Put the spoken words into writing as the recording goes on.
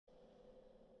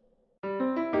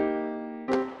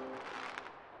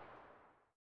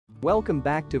Welcome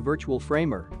back to Virtual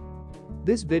Framer.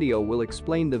 This video will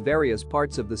explain the various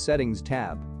parts of the Settings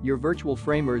tab, your Virtual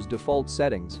Framer's default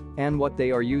settings, and what they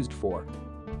are used for.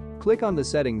 Click on the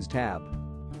Settings tab.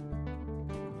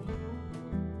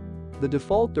 The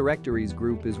Default Directories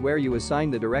group is where you assign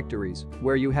the directories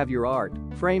where you have your art,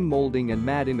 frame molding and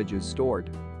matte images stored.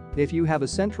 If you have a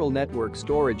central network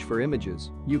storage for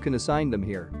images, you can assign them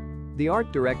here. The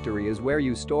Art directory is where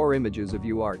you store images of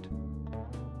your art.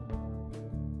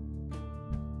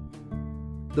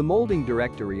 The Molding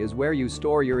directory is where you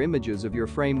store your images of your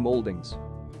frame moldings.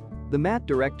 The Matte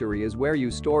directory is where you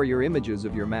store your images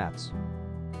of your mattes.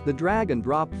 The drag and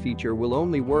drop feature will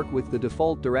only work with the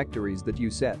default directories that you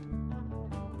set.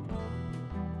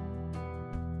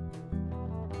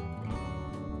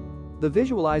 The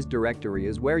Visualize directory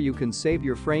is where you can save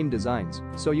your frame designs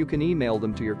so you can email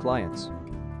them to your clients.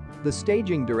 The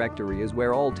Staging directory is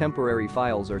where all temporary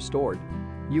files are stored.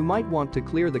 You might want to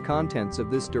clear the contents of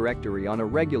this directory on a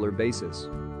regular basis.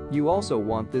 You also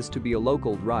want this to be a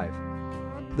local drive.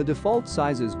 The Default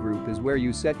Sizes group is where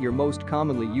you set your most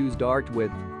commonly used art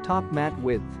width, top matte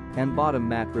width, and bottom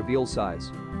matte reveal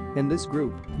size. In this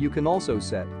group, you can also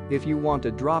set if you want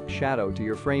a drop shadow to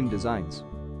your frame designs.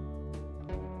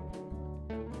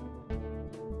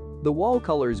 The Wall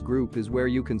Colors group is where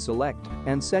you can select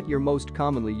and set your most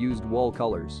commonly used wall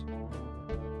colors.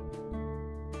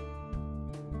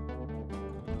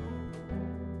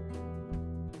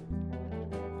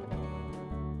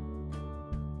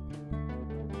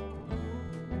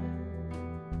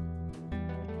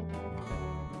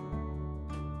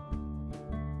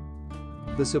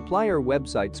 The Supplier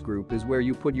Websites group is where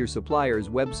you put your supplier's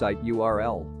website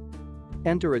URL.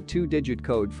 Enter a 2-digit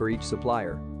code for each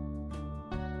supplier.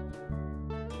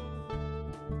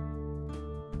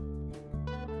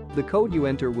 The code you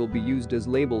enter will be used as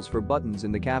labels for buttons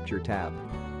in the Capture tab.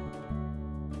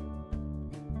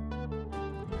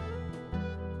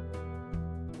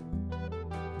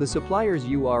 The supplier's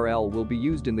URL will be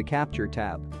used in the Capture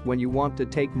tab when you want to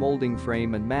take molding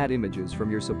frame and matte images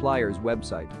from your supplier's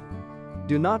website.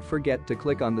 Do not forget to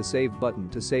click on the Save button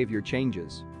to save your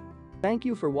changes. Thank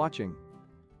you for watching.